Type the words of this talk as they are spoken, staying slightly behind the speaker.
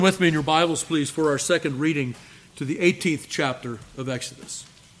With me in your Bibles, please, for our second reading to the 18th chapter of Exodus.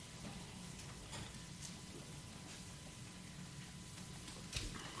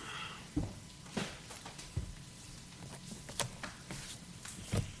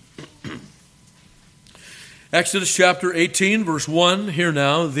 Exodus chapter 18, verse 1, hear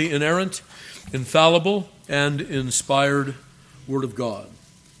now the inerrant, infallible, and inspired Word of God.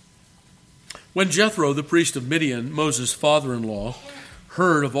 When Jethro, the priest of Midian, Moses' father-in-law,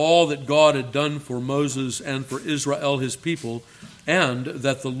 heard of all that God had done for Moses and for Israel his people, and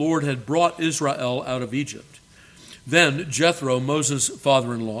that the Lord had brought Israel out of Egypt. Then Jethro, Moses'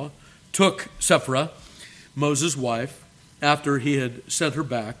 father-in-law, took Shiphrah, Moses' wife, after he had sent her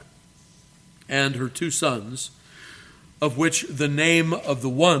back, and her 2 sons, of which the name of the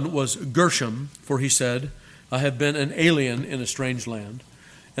one was Gershom, for he said, I have been an alien in a strange land,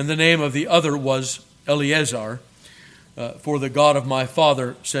 and the name of the other was Eleazar, for the God of my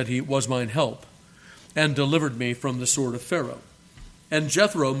father, said he, was mine help, and delivered me from the sword of Pharaoh. And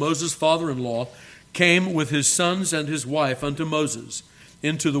Jethro, Moses' father-in-law, came with his sons and his wife unto Moses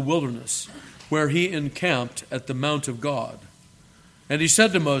into the wilderness, where he encamped at the mount of God. And he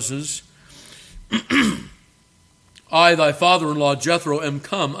said to Moses, I, thy father-in-law Jethro, am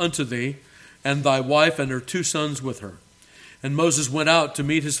come unto thee, and thy wife and her 2 sons with her. And Moses went out to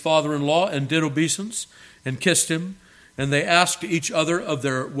meet his father-in-law, and did obeisance, and kissed him. And they asked each other of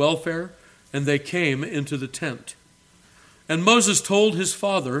their welfare, and they came into the tent. And Moses told his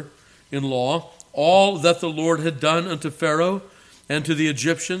father-in-law all that the Lord had done unto Pharaoh and to the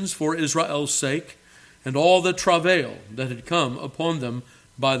Egyptians for Israel's sake, and all the travail that had come upon them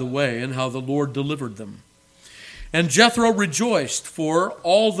by the way, and how the Lord delivered them. And Jethro rejoiced for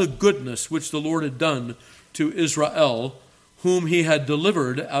all the goodness which the Lord had done to Israel, whom he had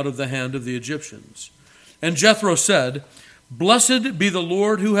delivered out of the hand of the Egyptians. And Jethro said, Blessed be the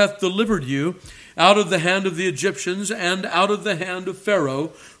Lord who hath delivered you out of the hand of the Egyptians and out of the hand of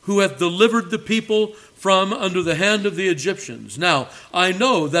Pharaoh, who hath delivered the people from under the hand of the Egyptians. Now I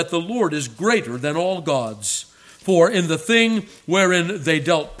know that the Lord is greater than all gods, for in the thing wherein they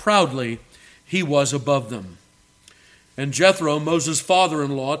dealt proudly, he was above them. And Jethro, Moses'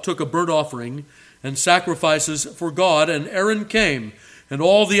 father-in-law, took a burnt offering and sacrifices for God, and Aaron came, and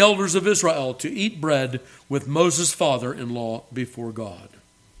all the elders of Israel, to eat bread with Moses' father-in-law before God.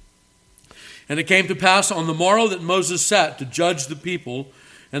 And it came to pass on the morrow that Moses sat to judge the people,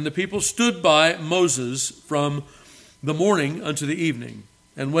 and the people stood by Moses from the morning unto the evening.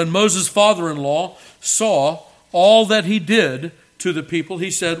 And when Moses' father-in-law saw all that he did to the people, he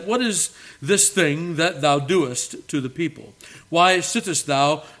said, What is this thing that thou doest to the people? Why sittest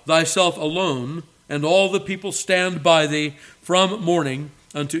thou thyself alone, and all the people stand by thee from morning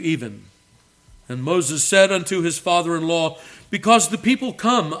unto even? And Moses said unto his father-in-law, Because the people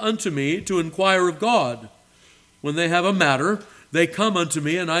come unto me to inquire of God. When they have a matter, they come unto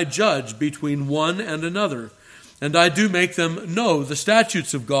me, and I judge between one and another, and I do make them know the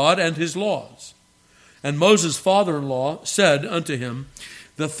statutes of God and his laws. And Moses' father-in-law said unto him,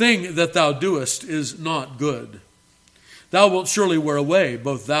 The thing that thou doest is not good. Thou wilt surely wear away,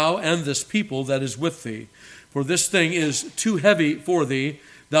 both thou and this people that is with thee. For this thing is too heavy for thee.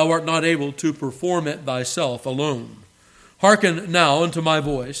 Thou art not able to perform it thyself alone. Hearken now unto my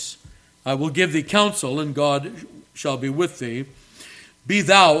voice. I will give thee counsel, and God shall be with thee. Be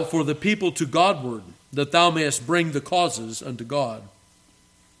thou for the people to Godward, that thou mayest bring the causes unto God.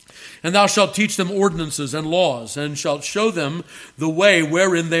 And thou shalt teach them ordinances and laws, and shalt show them the way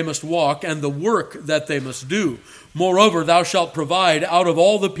wherein they must walk, and the work that they must do. Moreover, thou shalt provide out of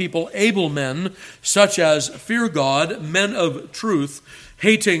all the people able men, such as fear God, men of truth,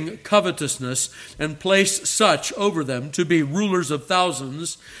 hating covetousness, and place such over them to be rulers of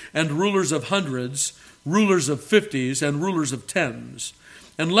thousands, and rulers of hundreds, rulers of 50s, and rulers of 10s.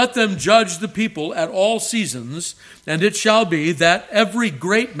 And let them judge the people at all seasons, and it shall be that every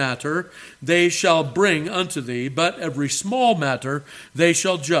great matter they shall bring unto thee, but every small matter they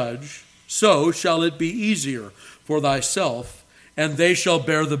shall judge. So shall it be easier for thyself, and they shall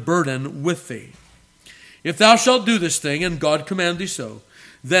bear the burden with thee. If thou shalt do this thing, and God command thee so,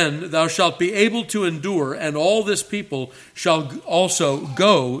 then thou shalt be able to endure, and all this people shall also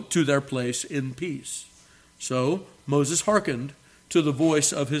go to their place in peace. So Moses hearkened to the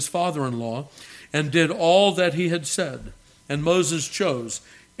voice of his father-in-law, and did all that he had said. And Moses chose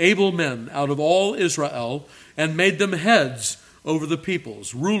able men out of all Israel, and made them heads over the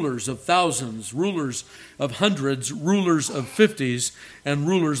peoples, rulers of thousands, rulers of hundreds, rulers of 50s, and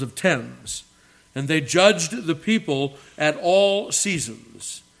rulers of 10s. And they judged the people at all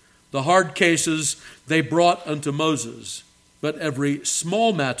seasons. The hard cases they brought unto Moses, but every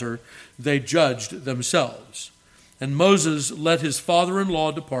small matter they judged themselves. And Moses let his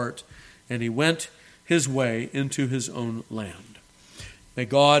father-in-law depart, and he went his way into his own land. May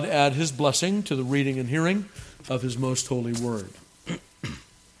God add his blessing to the reading and hearing of his most holy word.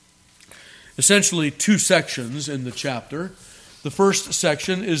 Essentially, two sections in the chapter. The first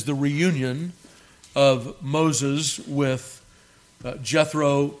section is the reunion of Moses with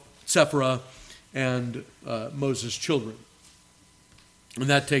Jethro, Zipporah, and Moses' children. And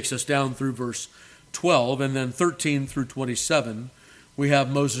that takes us down through verse 12, and then 13 through 27, we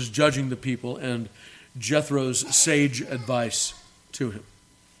have Moses judging the people and Jethro's sage advice to him.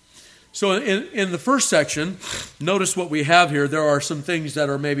 So in the first section, notice what we have here. There are some things that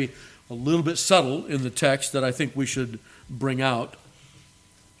are maybe a little bit subtle in the text that I think we should bring out.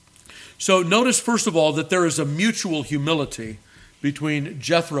 So notice, first of all, that there is a mutual humility between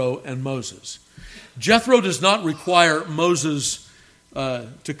Jethro and Moses. Jethro does not require Moses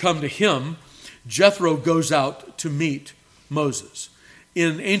to come to him. Jethro goes out to meet Moses.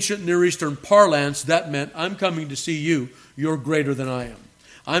 In ancient Near Eastern parlance, that meant, I'm coming to see you. You're greater than I am.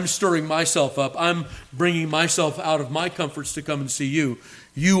 I'm stirring myself up. I'm bringing myself out of my comforts to come and see you.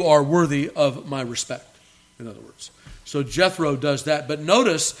 You are worthy of my respect, in other words. So Jethro does that. But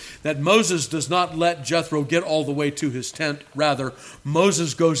notice that Moses does not let Jethro get all the way to his tent. Rather,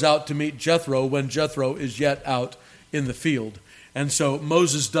 Moses goes out to meet Jethro when Jethro is yet out in the field. And so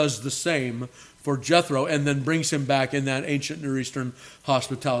Moses does the same for Jethro and then brings him back in that ancient Near Eastern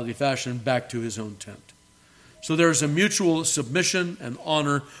hospitality fashion back to his own tent. So there's a mutual submission and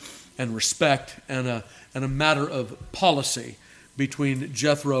honor and respect and a matter of policy between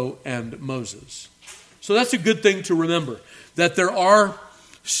Jethro and Moses. So that's a good thing to remember, that there are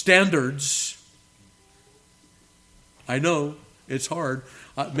standards. I know it's hard.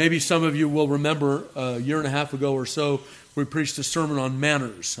 Maybe some of you will remember a year and a half ago or so, we preached a sermon on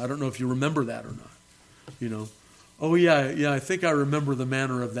manners. I don't know if you remember that or not. You know, oh yeah, I think I remember the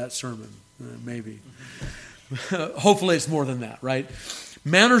manner of that sermon. Maybe. Hopefully it's more than that, right?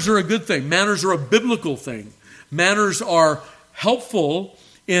 Manners are a good thing. Manners are a biblical thing. Manners are helpful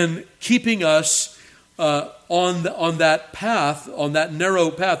in keeping us on that path, on that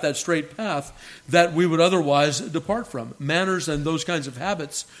narrow path, that straight path that we would otherwise depart from. Manners and those kinds of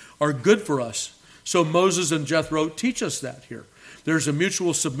habits are good for us. So Moses and Jethro teach us that here. There's a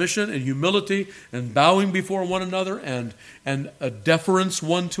mutual submission and humility and bowing before one another and a deference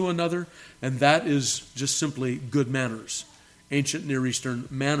one to another, and that is just simply good manners. Ancient Near Eastern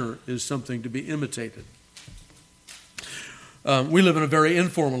manner is something to be imitated. We live in a very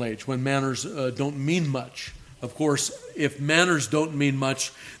informal age when manners don't mean much. Of course, if manners don't mean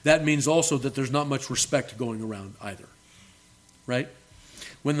much, that means also that there's not much respect going around either. Right?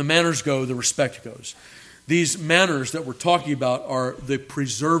 When the manners go, the respect goes. These manners that we're talking about are the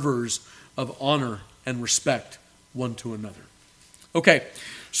preservers of honor and respect one to another. Okay,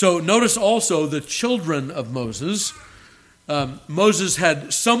 so notice also the children of Moses. Moses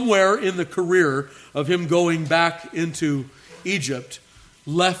had somewhere in the career of him going back into Egypt,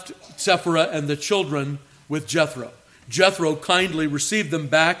 left Zipporah and the children with Jethro. Jethro kindly received them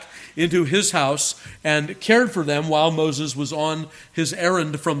back into his house and cared for them while Moses was on his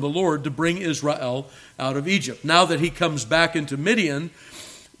errand from the Lord to bring Israel out of Egypt. Now that he comes back into Midian,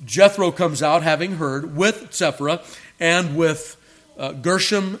 Jethro comes out, having heard, with Zipporah and with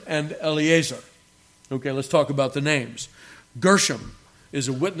Gershom and Eleazar. Okay, let's talk about the names. Gershom is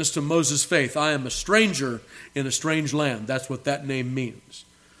a witness to Moses' faith. I am a stranger in a strange land. That's what that name means.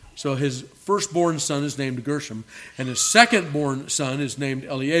 So his firstborn son is named Gershom, and his secondborn son is named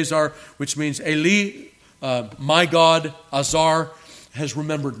Eleazar, which means Eli, my God, Azar, has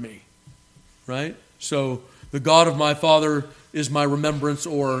remembered me. Right? So the God of my father is my remembrance,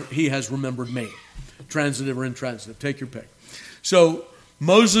 or he has remembered me. Transitive or intransitive, take your pick. So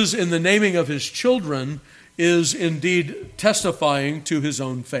Moses, in the naming of his children, is indeed testifying to his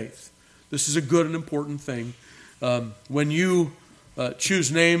own faith. This is a good and important thing. When you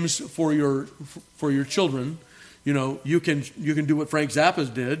choose names for your children, you know, you can do what Frank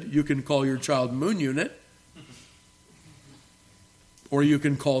Zappa did. You can call your child Moon Unit, or you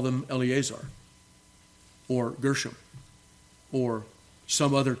can call them Eleazar, or Gershom, or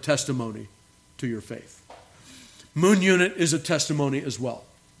some other testimony to your faith. Moon Unit is a testimony as well.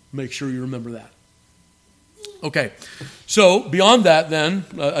 Make sure you remember that. Okay, so beyond that, then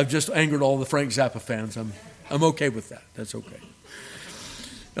I've just angered all the Frank Zappa fans. I'm okay with that. That's okay.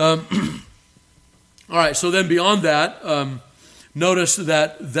 All right, so then beyond that, notice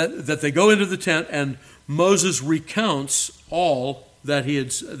that they go into the tent and Moses recounts all that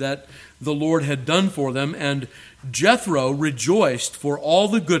the Lord had done for them, and Jethro rejoiced for all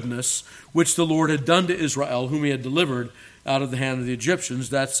the goodness which the Lord had done to Israel, whom he had delivered out of the hand of the Egyptians.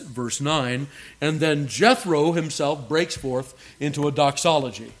 That's verse 9. And then Jethro himself breaks forth into a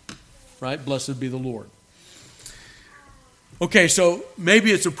doxology, right? Blessed be the Lord. Okay, so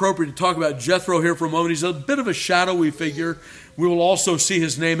maybe it's appropriate to talk about Jethro here for a moment. He's a bit of a shadowy figure. We will also see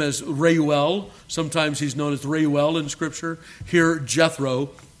his name as Reuel. Sometimes he's known as Reuel in Scripture. Here, Jethro.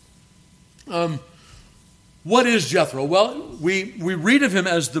 What is Jethro? Well, we read of him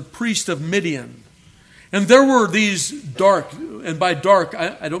as the priest of Midian. And there were these dark, and by dark,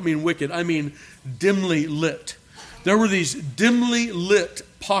 I don't mean wicked, I mean dimly lit. There were these dimly lit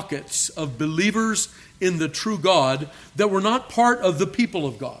pockets of believers in the true God that were not part of the people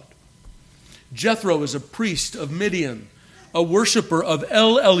of God. Jethro is a priest of Midian, a worshiper of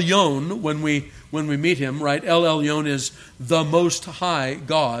El Elyon when we meet him, right? El Elyon is the Most High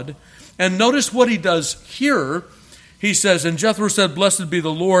God. And notice what he does here. He says, and Jethro said, blessed be the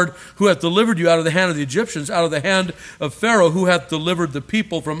Lord who hath delivered you out of the hand of the Egyptians, out of the hand of Pharaoh, who hath delivered the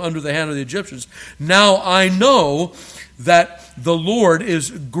people from under the hand of the Egyptians. Now I know that the Lord is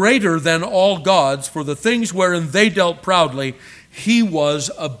greater than all gods, for the things wherein they dealt proudly, he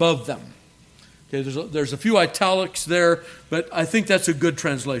was above them. Okay, there's a few italics there, but I think that's a good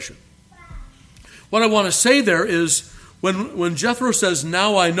translation. What I want to say there is, when Jethro says,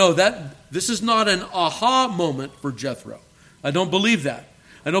 now I know, that this is not an aha moment for Jethro. I don't believe that.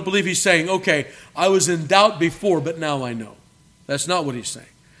 I don't believe he's saying, okay, I was in doubt before, but now I know. That's not what he's saying.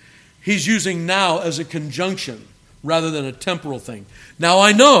 He's using now as a conjunction rather than a temporal thing. Now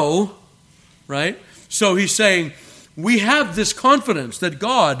I know, right? So he's saying, we have this confidence that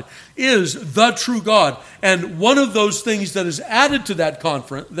God is the true God. And one of those things that is added to that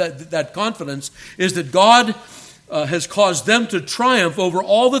confidence is that God has caused them to triumph over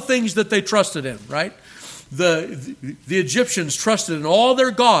all the things that they trusted in, right? The Egyptians trusted in all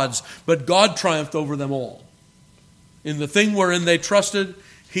their gods, but God triumphed over them all. In the thing wherein they trusted,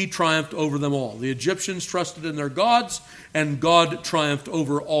 he triumphed over them all. The Egyptians trusted in their gods, and God triumphed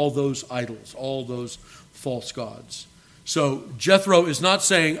over all those idols, all those false gods. So Jethro is not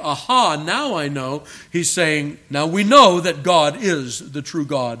saying, aha, now I know. He's saying, now we know that God is the true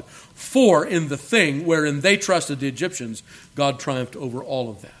God. For in the thing wherein they trusted the Egyptians, God triumphed over all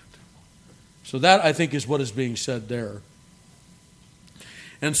of that. So that, I think, is what is being said there.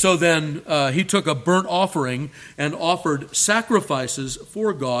 And so then he took a burnt offering and offered sacrifices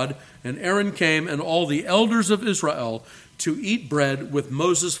for God. And Aaron came and all the elders of Israel to eat bread with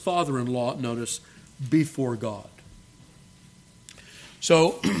Moses' father-in-law, notice, before God.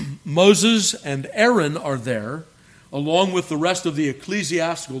 So Moses and Aaron are there, along with the rest of the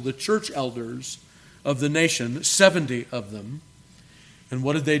ecclesiastical, the church elders of the nation, 70 of them. And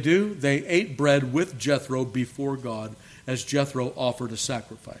what did they do? They ate bread with Jethro before God as Jethro offered a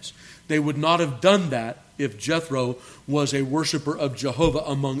sacrifice. They would not have done that if Jethro was a worshiper of Jehovah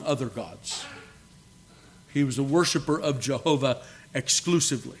among other gods. He was a worshiper of Jehovah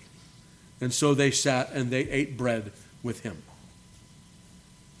exclusively. And so they sat and they ate bread with him.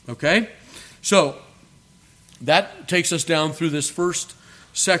 Okay? So, that takes us down through this first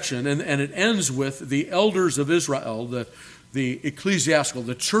section, and it ends with the elders of Israel, the ecclesiastical,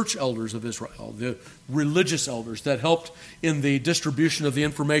 the church elders of Israel, the religious elders that helped in the distribution of the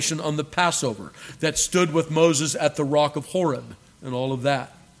information on the Passover, that stood with Moses at the rock of Horeb, and all of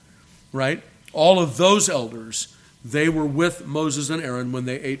that, right? All of those elders, they were with Moses and Aaron when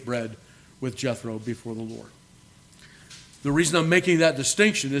they ate bread with Jethro before the Lord. The reason I'm making that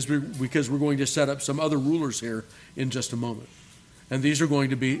distinction is because we're going to set up some other rulers here in just a moment. And these are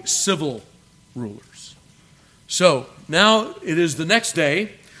going to be civil rulers. So, now it is the next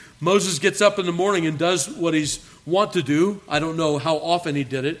day. Moses gets up in the morning and does what he's wont to do. I don't know how often he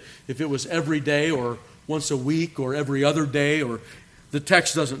did it, if it was every day or once a week or every other day, or the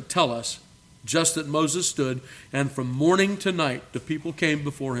text doesn't tell us. Just that Moses stood, and from morning to night the people came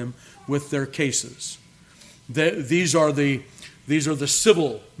before him with their cases. These are the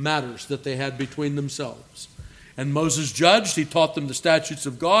civil matters that they had between themselves. And Moses judged, he taught them the statutes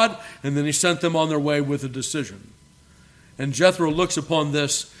of God, and then he sent them on their way with a decision. And Jethro looks upon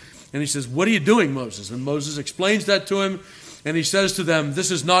this, and he says, what are you doing, Moses? And Moses explains that to him, and he says to them, this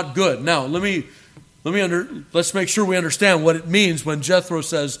is not good. Now, let's make sure we understand what it means when Jethro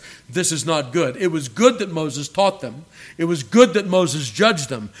says this is not good. It was good that Moses taught them. It was good that Moses judged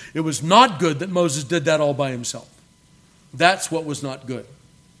them. It was not good that Moses did that all by himself. That's what was not good.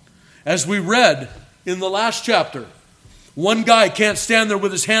 As we read in the last chapter, one guy can't stand there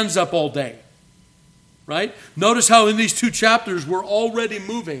with his hands up all day. Right? Notice how in these two chapters we're already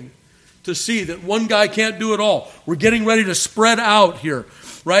moving to see that one guy can't do it all. We're getting ready to spread out here,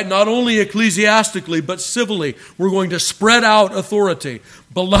 right? Not only ecclesiastically, but civilly. We're going to spread out authority.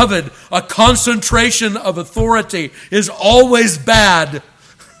 Beloved, a concentration of authority is always bad.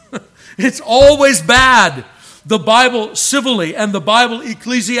 It's always bad. The Bible civilly and the Bible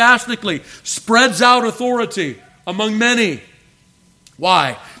ecclesiastically spreads out authority among many.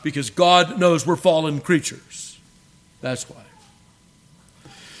 Why? Because God knows we're fallen creatures. That's why.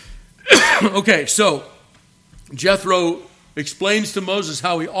 Okay, so Jethro explains to Moses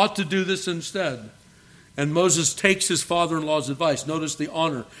how he ought to do this instead. And Moses takes his father-in-law's advice. Notice the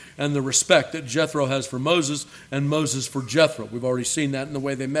honor and the respect that Jethro has for Moses and Moses for Jethro. We've already seen that in the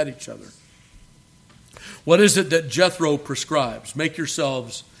way they met each other. What is it that Jethro prescribes? Make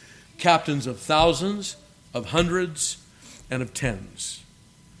yourselves captains of thousands, of hundreds, and of tens.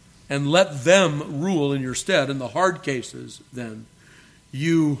 And let them rule in your stead. In the hard cases, then,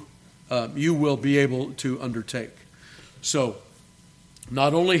 you will be able to undertake. So,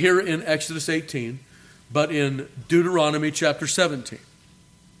 not only here in Exodus 18, but in Deuteronomy chapter 17,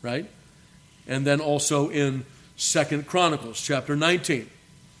 right? And then also in 2 Chronicles chapter 19,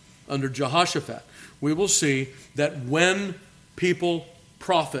 under Jehoshaphat, we will see that when people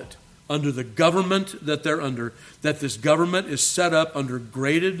profit under the government that they're under, that this government is set up under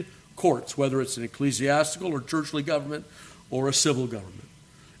graded courts, whether it's an ecclesiastical or churchly government or a civil government.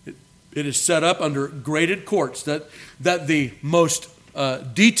 It is set up under graded courts, that the most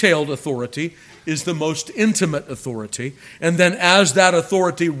detailed authority is the most intimate authority. And then as that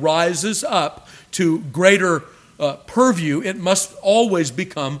authority rises up to greater purview, it must always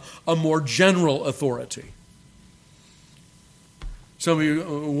become a more general authority. Some of you,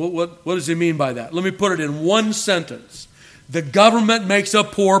 what does he mean by that? Let me put it in one sentence. The government makes a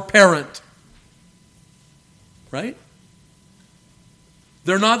poor parent. Right?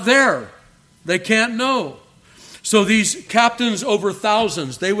 They're not there. They can't know. So these captains over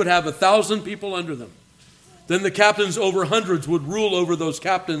thousands, they would have 1,000 people under them. Then the captains over hundreds would rule over those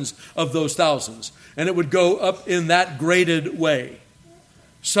captains of those thousands. And it would go up in that graded way,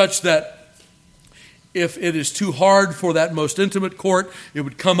 such that if it is too hard for that most intimate court, it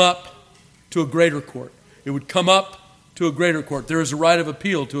would come up to a greater court. It would come up to a greater court. There is a right of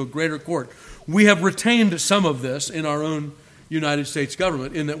appeal to a greater court. We have retained some of this in our own United States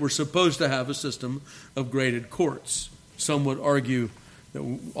government, in that we're supposed to have a system of graded courts. Some would argue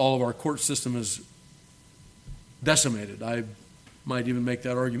that all of our court system is decimated. I might even make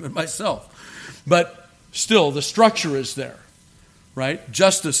that argument myself. But still, the structure is there, right?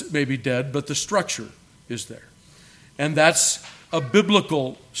 Justice may be dead, but the structure is there. And that's a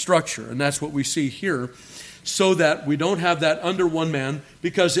biblical structure, and that's what we see here, so that we don't have that under one man,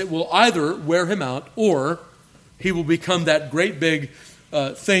 because it will either wear him out, or he will become that great big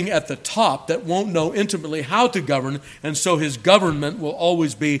thing at the top that won't know intimately how to govern, and so his government will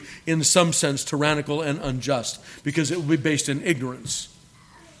always be, in some sense, tyrannical and unjust, because it will be based in ignorance.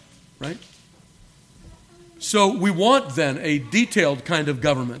 Right? So we want then a detailed kind of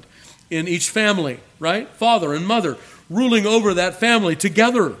government in each family, right? Father and mother ruling over that family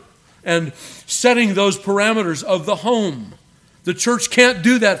together and setting those parameters of the home. The church can't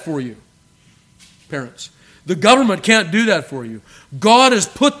do that for you, parents. The government can't do that for you. God has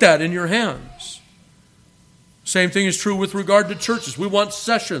put that in your hands. Same thing is true with regard to churches. We want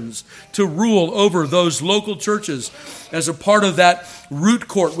sessions to rule over those local churches as a part of that root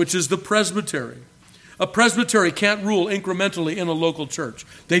court, which is the presbytery. A presbytery can't rule incrementally in a local church.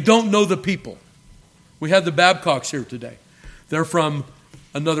 They don't know the people. We had the Babcocks here today. They're from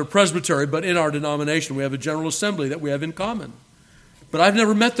another presbytery, but in our denomination we have a general assembly that we have in common. But I've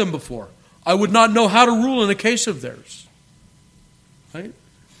never met them before. I would not know how to rule in a case of theirs. Right?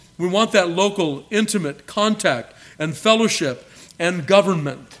 We want that local, intimate contact and fellowship and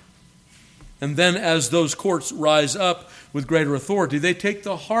government. And then as those courts rise up with greater authority, they take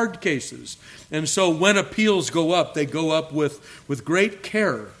the hard cases. And so when appeals go up, they go up with great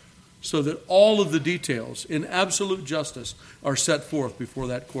care, so that all of the details in absolute justice are set forth before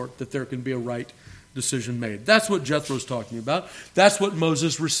that court, that there can be a right decision made. That's what Jethro's talking about. That's what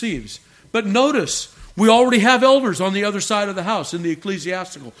Moses receives. But notice, we already have elders on the other side of the house, in the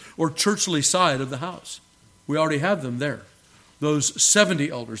ecclesiastical or churchly side of the house. We already have them there. Those 70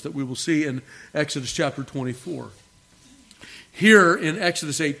 elders that we will see in Exodus chapter 24. Here in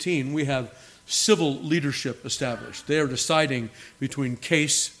Exodus 18, we have civil leadership established. They are deciding between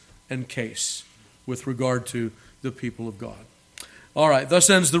case and case with regard to the people of God. All right, thus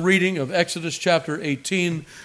ends the reading of Exodus chapter 18.